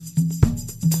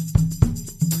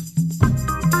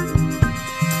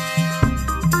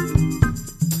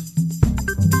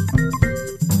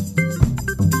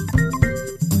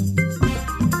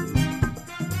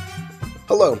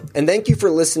and thank you for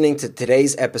listening to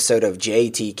today's episode of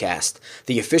JAT Cast,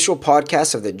 the official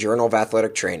podcast of the Journal of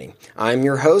Athletic Training. I'm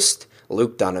your host,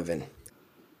 Luke Donovan.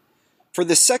 For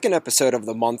the second episode of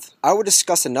the month, I will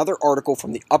discuss another article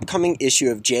from the upcoming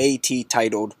issue of JAT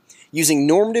titled, Using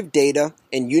Normative Data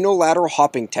and Unilateral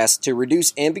Hopping Tests to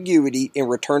Reduce Ambiguity in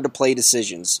Return to Play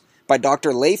Decisions, by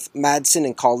Dr. Leif Madsen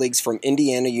and colleagues from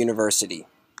Indiana University.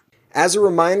 As a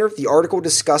reminder, the article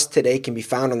discussed today can be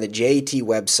found on the JAT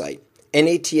website,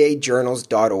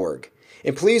 natajournals.org.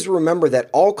 And please remember that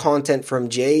all content from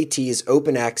JAT is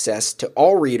open access to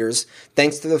all readers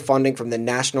thanks to the funding from the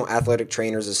National Athletic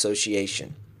Trainers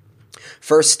Association.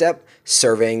 First step,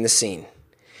 surveying the scene.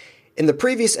 In the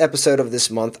previous episode of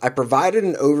this month, I provided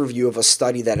an overview of a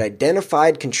study that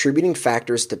identified contributing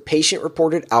factors to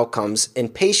patient-reported outcomes in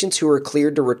patients who were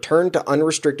cleared to return to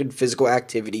unrestricted physical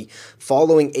activity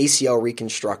following ACL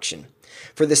reconstruction.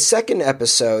 For the second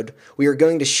episode, we are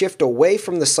going to shift away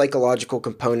from the psychological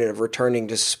component of returning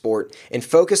to sport and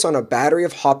focus on a battery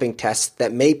of hopping tests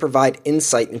that may provide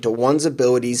insight into one's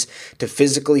abilities to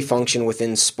physically function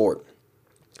within sport.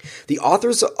 The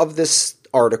authors of this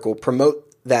article promote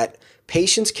that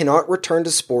patients cannot return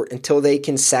to sport until they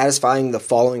can satisfy the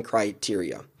following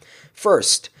criteria.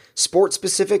 First,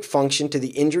 sport-specific function to the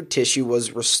injured tissue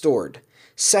was restored.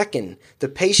 Second, the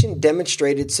patient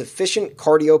demonstrated sufficient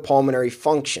cardiopulmonary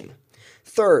function.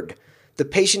 Third, the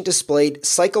patient displayed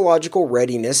psychological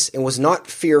readiness and was not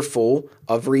fearful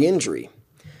of re-injury.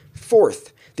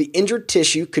 Fourth, the injured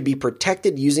tissue could be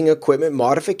protected using equipment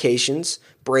modifications,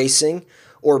 bracing,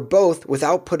 or both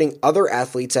without putting other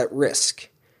athletes at risk.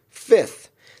 Fifth,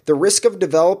 the risk of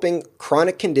developing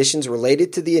chronic conditions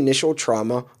related to the initial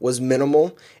trauma was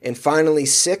minimal. And finally,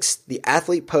 sixth, the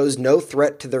athlete posed no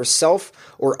threat to their self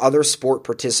or other sport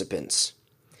participants.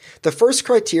 The first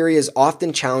criteria is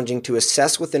often challenging to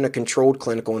assess within a controlled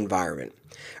clinical environment.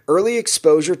 Early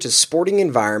exposure to sporting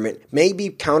environment may be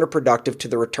counterproductive to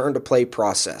the return to play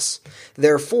process.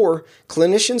 Therefore,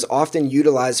 clinicians often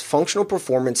utilize functional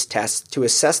performance tests to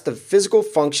assess the physical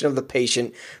function of the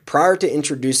patient prior to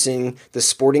introducing the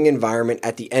sporting environment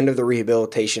at the end of the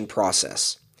rehabilitation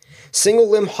process. Single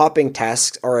limb hopping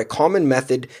tasks are a common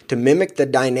method to mimic the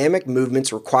dynamic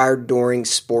movements required during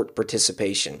sport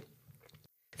participation.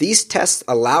 These tests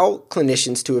allow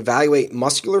clinicians to evaluate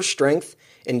muscular strength,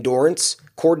 endurance,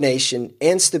 coordination,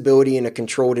 and stability in a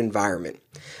controlled environment.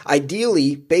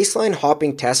 Ideally, baseline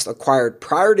hopping tests acquired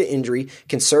prior to injury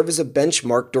can serve as a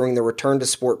benchmark during the return to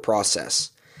sport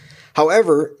process.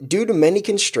 However, due to many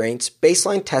constraints,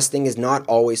 baseline testing is not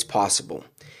always possible.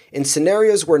 In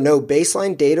scenarios where no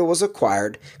baseline data was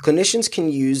acquired, clinicians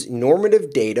can use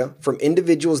normative data from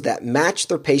individuals that match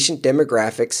their patient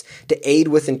demographics to aid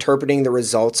with interpreting the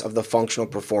results of the functional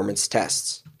performance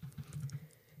tests.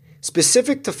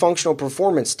 Specific to functional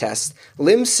performance tests,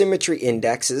 limb symmetry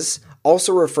indexes,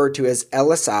 also referred to as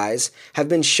LSIs, have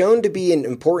been shown to be an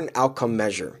important outcome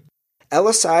measure.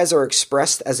 LSIs are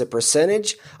expressed as a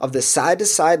percentage of the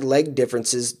side-to-side leg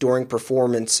differences during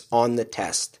performance on the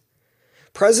test.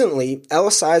 Presently,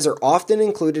 LSIs are often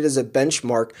included as a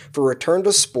benchmark for return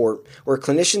to sport, where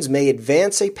clinicians may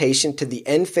advance a patient to the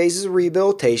end phases of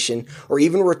rehabilitation or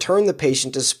even return the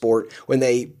patient to sport when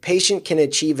the patient can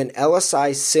achieve an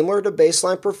LSI similar to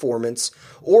baseline performance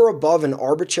or above an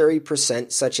arbitrary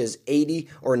percent such as 80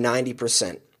 or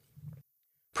 90%.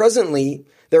 Presently,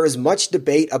 there is much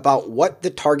debate about what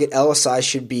the target LSI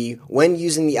should be when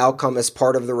using the outcome as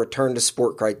part of the return to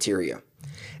sport criteria.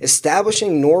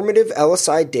 Establishing normative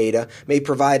LSI data may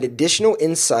provide additional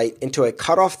insight into a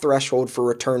cutoff threshold for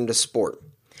return to sport.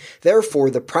 Therefore,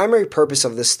 the primary purpose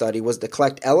of this study was to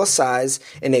collect LSIs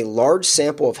in a large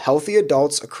sample of healthy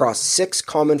adults across 6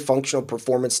 common functional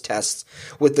performance tests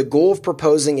with the goal of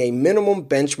proposing a minimum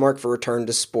benchmark for return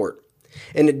to sport.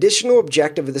 An additional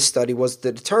objective of the study was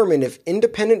to determine if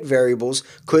independent variables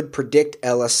could predict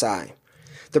LSI.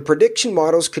 The prediction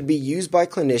models could be used by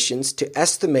clinicians to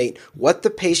estimate what the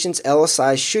patient's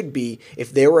LSI should be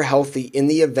if they were healthy in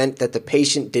the event that the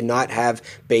patient did not have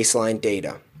baseline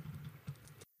data.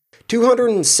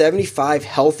 275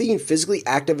 healthy and physically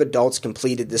active adults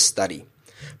completed this study.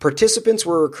 Participants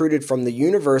were recruited from the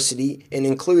university and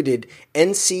included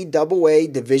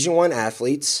NCAA Division I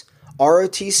athletes,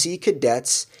 ROTC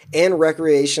cadets, and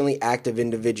recreationally active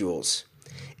individuals.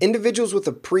 Individuals with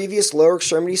a previous lower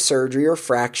extremity surgery or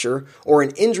fracture or an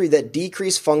injury that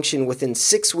decreased function within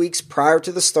 6 weeks prior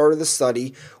to the start of the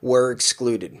study were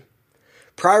excluded.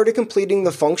 Prior to completing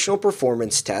the functional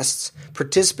performance tests,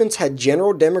 participants had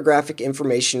general demographic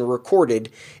information recorded,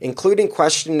 including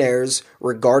questionnaires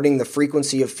regarding the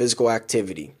frequency of physical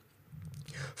activity.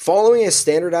 Following a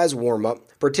standardized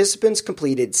warm-up, participants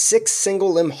completed 6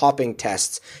 single-limb hopping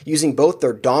tests using both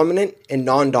their dominant and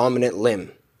non-dominant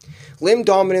limb. Limb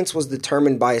dominance was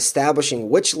determined by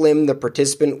establishing which limb the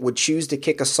participant would choose to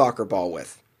kick a soccer ball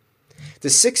with.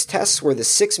 The 6 tests were the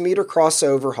 6-meter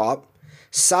crossover hop,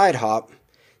 side hop,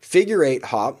 figure 8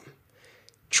 hop,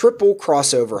 triple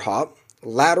crossover hop,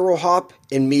 lateral hop,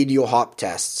 and medial hop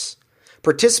tests.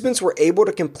 Participants were able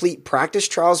to complete practice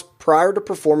trials prior to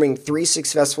performing 3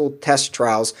 successful test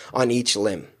trials on each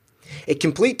limb. A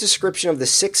complete description of the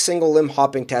 6 single-limb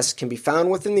hopping tests can be found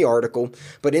within the article,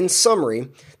 but in summary,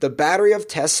 the battery of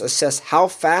tests assess how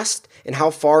fast and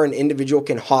how far an individual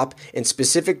can hop in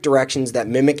specific directions that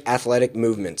mimic athletic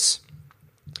movements.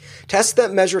 Tests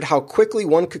that measured how quickly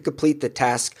one could complete the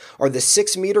task are the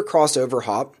 6-meter crossover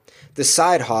hop, the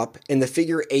side hop, and the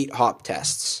figure 8 hop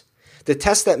tests. The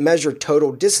tests that measured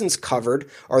total distance covered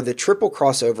are the triple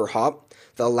crossover hop,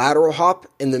 the lateral hop,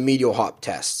 and the medial hop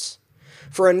tests.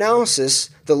 For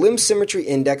analysis, the limb symmetry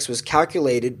index was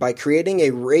calculated by creating a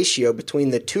ratio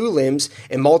between the 2 limbs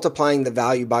and multiplying the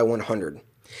value by 100.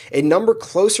 A number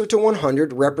closer to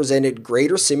 100 represented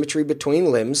greater symmetry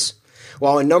between limbs,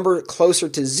 while a number closer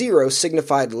to 0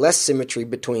 signified less symmetry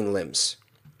between limbs.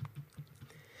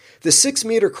 The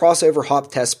 6-meter crossover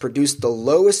hop test produced the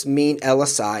lowest mean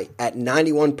LSI at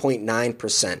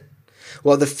 91.9%,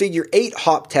 while the figure 8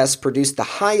 hop test produced the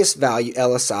highest value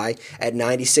LSI at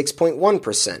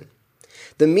 96.1%.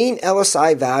 The mean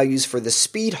LSI values for the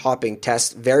speed hopping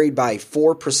test varied by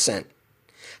 4%.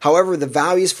 However, the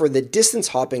values for the distance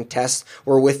hopping test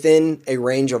were within a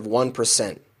range of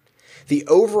 1%. The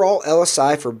overall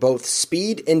LSI for both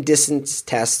speed and distance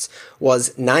tests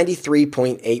was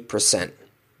 93.8%.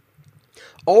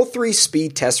 All 3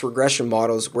 speed test regression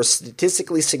models were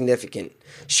statistically significant,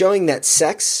 showing that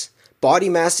sex, body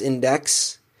mass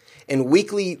index, and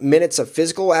weekly minutes of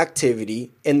physical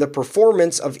activity and the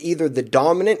performance of either the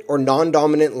dominant or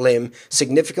non-dominant limb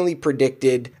significantly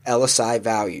predicted LSI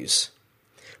values.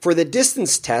 For the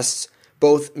distance tests,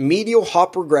 both medial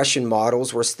hop regression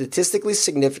models were statistically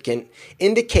significant,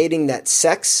 indicating that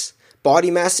sex, body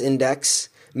mass index,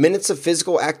 minutes of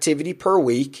physical activity per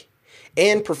week,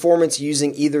 and performance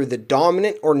using either the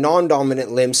dominant or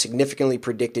non-dominant limb significantly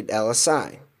predicted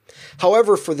LSI.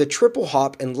 However, for the triple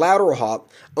hop and lateral hop,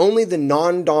 only the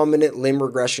non-dominant limb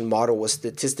regression model was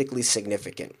statistically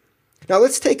significant. Now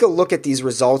let's take a look at these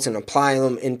results and apply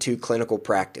them into clinical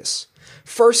practice.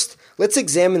 First, let's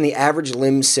examine the average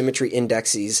limb symmetry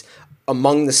indexes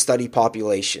among the study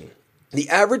population. The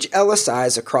average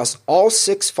LSIs across all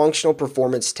 6 functional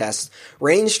performance tests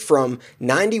ranged from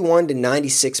 91 to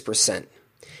 96%.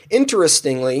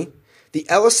 Interestingly, the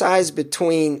LSIs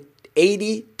between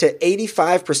 80 to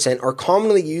 85% are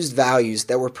commonly used values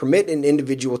that would permit an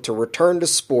individual to return to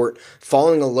sport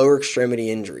following a lower extremity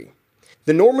injury.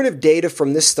 The normative data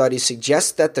from this study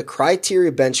suggests that the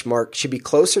criteria benchmark should be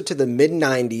closer to the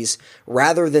mid-90s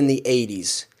rather than the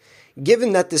 80s.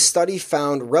 Given that this study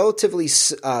found relatively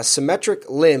symmetric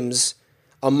limbs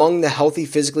among the healthy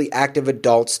physically active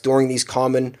adults during these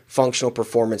common functional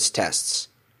performance tests.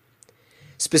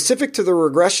 Specific to the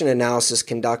regression analysis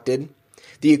conducted,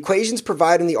 the equations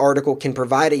provided in the article can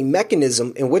provide a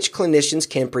mechanism in which clinicians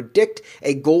can predict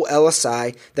a goal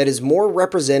LSI that is more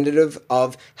representative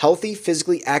of healthy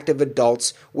physically active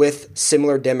adults with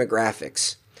similar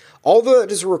demographics. All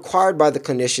that is required by the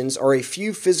clinicians are a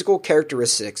few physical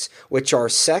characteristics, which are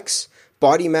sex,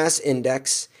 body mass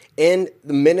index, and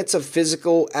the minutes of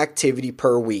physical activity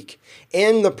per week,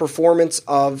 and the performance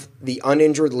of the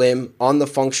uninjured limb on the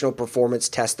functional performance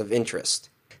test of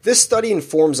interest. This study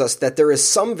informs us that there is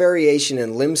some variation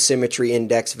in limb symmetry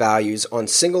index values on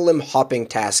single-limb hopping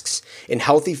tasks in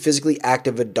healthy physically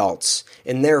active adults,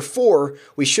 and therefore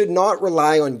we should not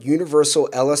rely on universal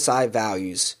LSI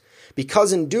values,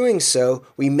 because in doing so,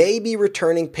 we may be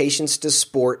returning patients to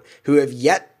sport who have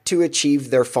yet to achieve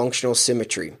their functional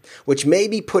symmetry, which may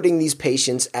be putting these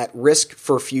patients at risk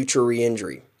for future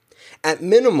re-injury. At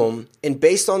minimum, and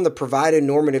based on the provided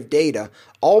normative data,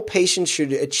 all patients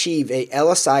should achieve a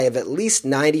LSI of at least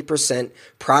 90%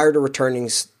 prior to returning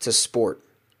to sport.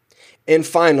 And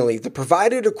finally, the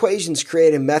provided equations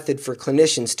create a method for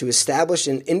clinicians to establish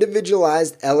an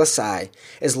individualized LSI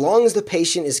as long as the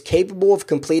patient is capable of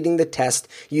completing the test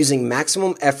using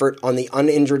maximum effort on the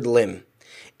uninjured limb,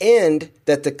 and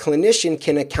that the clinician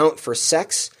can account for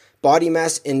sex, body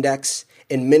mass index,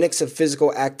 and minutes of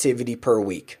physical activity per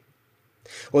week.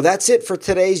 Well, that's it for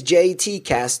today's JET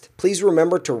Cast. Please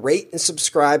remember to rate and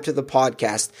subscribe to the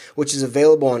podcast, which is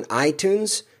available on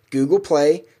iTunes, Google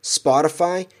Play,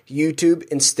 Spotify, YouTube,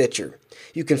 and Stitcher.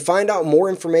 You can find out more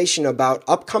information about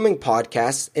upcoming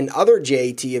podcasts and other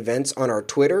JAT events on our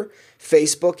Twitter,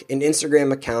 Facebook, and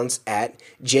Instagram accounts at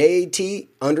JAT_NATA.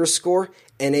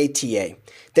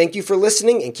 Thank you for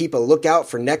listening and keep a lookout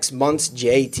for next month's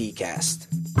JAT Cast.